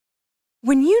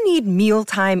When you need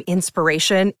mealtime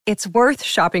inspiration, it's worth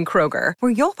shopping Kroger,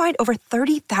 where you'll find over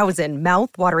 30,000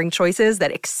 mouth-watering choices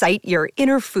that excite your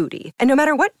inner foodie. And no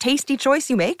matter what tasty choice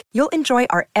you make, you'll enjoy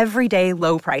our everyday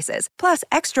low prices, plus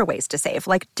extra ways to save,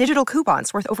 like digital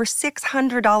coupons worth over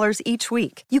 $600 each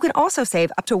week. You can also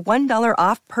save up to $1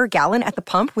 off per gallon at the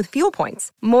pump with fuel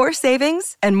points. More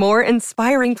savings and more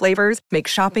inspiring flavors make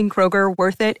shopping Kroger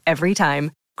worth it every time.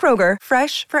 Kroger,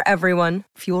 fresh for everyone.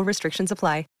 Fuel restrictions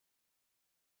apply.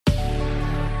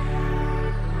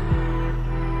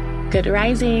 Good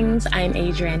risings, I'm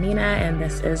Adrianina, and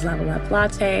this is Level Up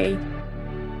Latte.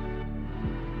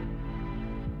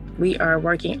 We are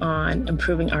working on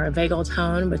improving our vagal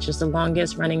tone, which is the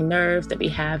longest running nerve that we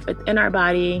have within our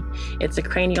body. It's a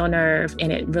cranial nerve,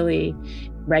 and it really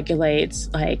regulates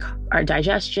like our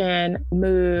digestion,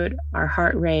 mood, our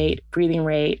heart rate, breathing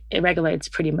rate. It regulates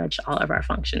pretty much all of our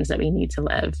functions that we need to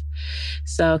live.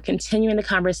 So continuing the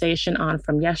conversation on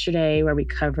from yesterday, where we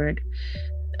covered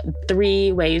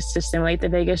 3 ways to stimulate the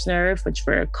vagus nerve, which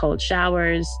were cold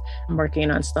showers,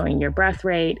 working on slowing your breath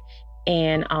rate,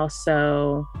 and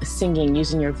also singing,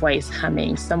 using your voice,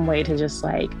 humming, some way to just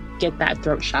like get that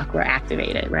throat chakra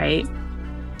activated, right?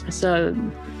 So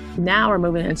now we're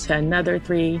moving into another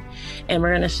 3, and we're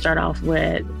going to start off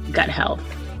with gut health.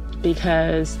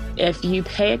 Because if you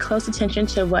pay close attention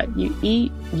to what you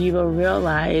eat, you will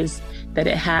realize that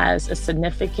it has a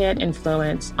significant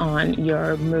influence on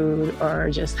your mood or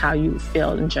just how you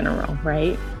feel in general,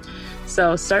 right?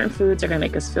 So certain foods are going to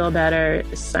make us feel better.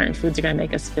 Certain foods are going to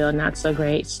make us feel not so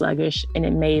great, sluggish, and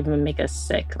it may even make us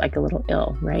sick, like a little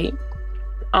ill, right?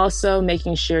 Also,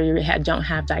 making sure you don't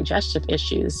have digestive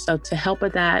issues. So to help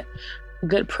with that,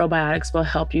 good probiotics will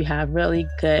help you have really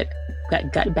good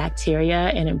gut bacteria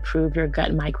and improve your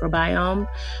gut microbiome,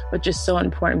 which is so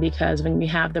important because when you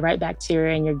have the right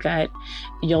bacteria in your gut,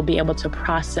 you'll be able to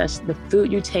process the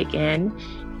food you take in,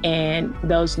 and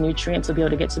those nutrients will be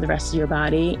able to get to the rest of your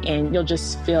body, and you'll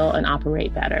just feel and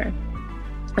operate better.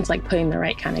 It's like putting the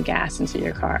right kind of gas into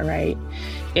your car, right?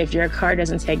 If your car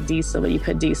doesn't take diesel, but you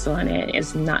put diesel in it,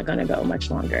 it's not going to go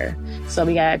much longer. So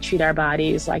we got to treat our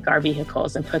bodies like our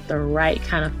vehicles and put the right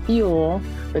kind of fuel,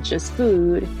 which is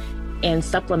food, and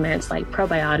supplements like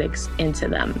probiotics into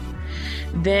them.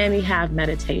 Then we have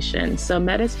meditation. So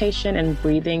meditation and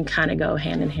breathing kind of go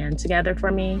hand in hand together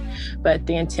for me, but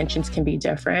the intentions can be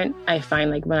different. I find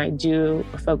like when I do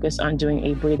focus on doing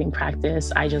a breathing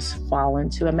practice, I just fall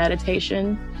into a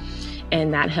meditation,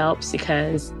 and that helps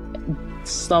because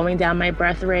slowing down my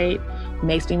breath rate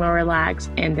makes me more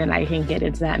relaxed, and then I can get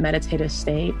into that meditative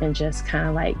state and just kind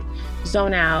of like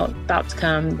zone out. Thoughts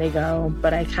come, they go,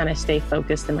 but I kind of stay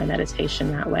focused in my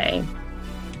meditation that way.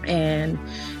 And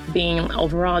being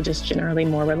overall just generally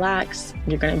more relaxed,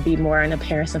 you're going to be more in a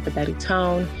parasympathetic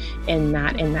tone and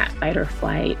not in that fight or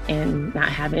flight, and not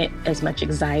having as much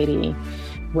anxiety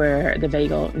where the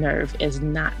vagal nerve is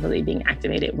not really being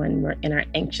activated when we're in our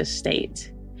anxious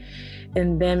state.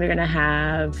 And then we're going to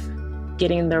have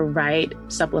getting the right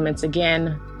supplements,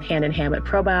 again, hand in hand with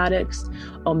probiotics.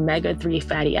 Omega-3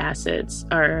 fatty acids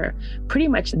are pretty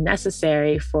much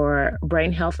necessary for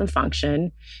brain health and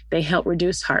function. They help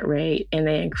reduce heart rate, and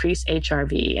they increase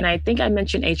HRV. And I think I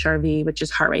mentioned HRV, which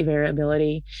is heart rate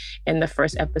variability, in the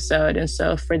first episode. And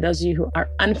so for those of you who are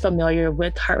unfamiliar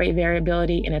with heart rate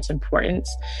variability and its importance,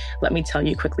 let me tell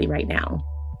you quickly right now.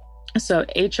 So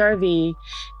HRV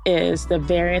is the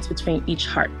variance between each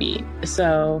heartbeat.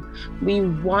 So we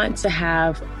want to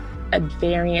have a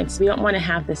variance. We don't want to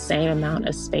have the same amount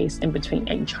of space in between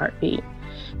each heartbeat,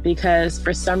 because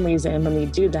for some reason, when we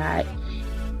do that,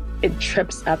 it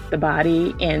trips up the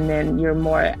body, and then you're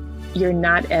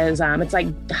not as, it's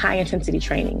like high intensity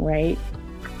training, right?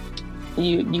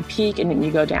 You peak and then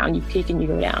you go down, you peak and you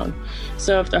go down.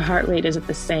 So if the heart rate is at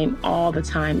the same all the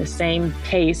time, the same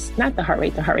pace, not the heart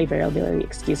rate variability,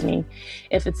 excuse me.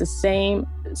 If it's the same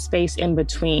space in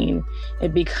between,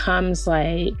 it becomes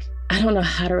like, I don't know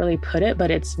how to really put it,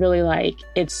 but it's really like,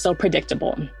 it's so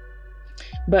predictable.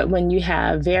 But when you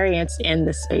have variance in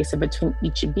the space in between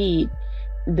each beat,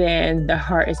 then the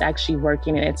heart is actually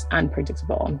working and it's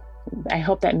unpredictable. I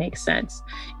hope that makes sense.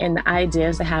 And the idea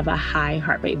is to have a high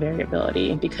heart rate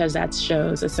variability, because that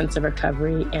shows a sense of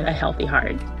recovery and a healthy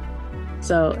heart.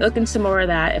 So look into more of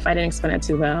that if I didn't explain it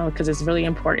too well, because it's really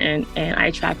important. And I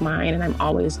track mine, and I'm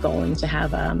always going to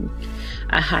have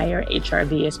a higher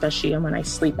HRV, especially when I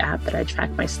sleep app that I track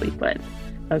my sleep with.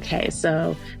 Okay,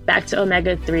 so back to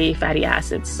omega-3 fatty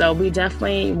acids. So we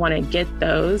definitely want to get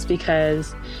those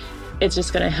because it's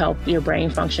just going to help your brain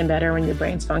function better when your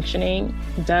brain's functioning.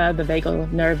 The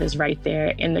vagal nerve is right there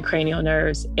in the cranial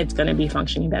nerves. It's going to be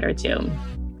functioning better too.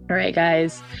 All right,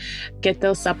 guys, get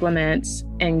those supplements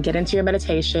and get into your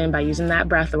meditation by using that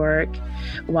breath work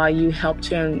while you help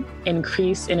to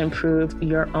increase and improve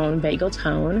your own vagal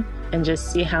tone and just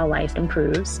see how life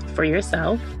improves for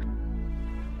yourself.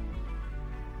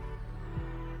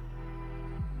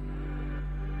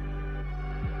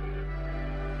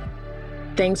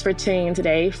 Thanks for tuning in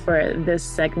today for this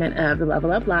segment of the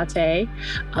Level Up Latte.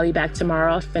 I'll be back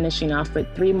tomorrow finishing off with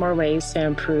 3 more ways to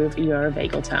improve your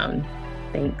vagal tone.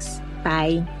 Thanks.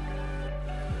 Bye.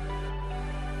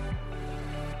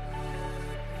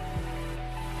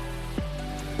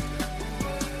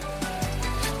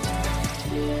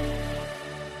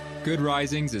 Good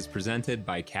Risings is presented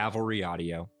by Cavalry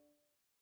Audio.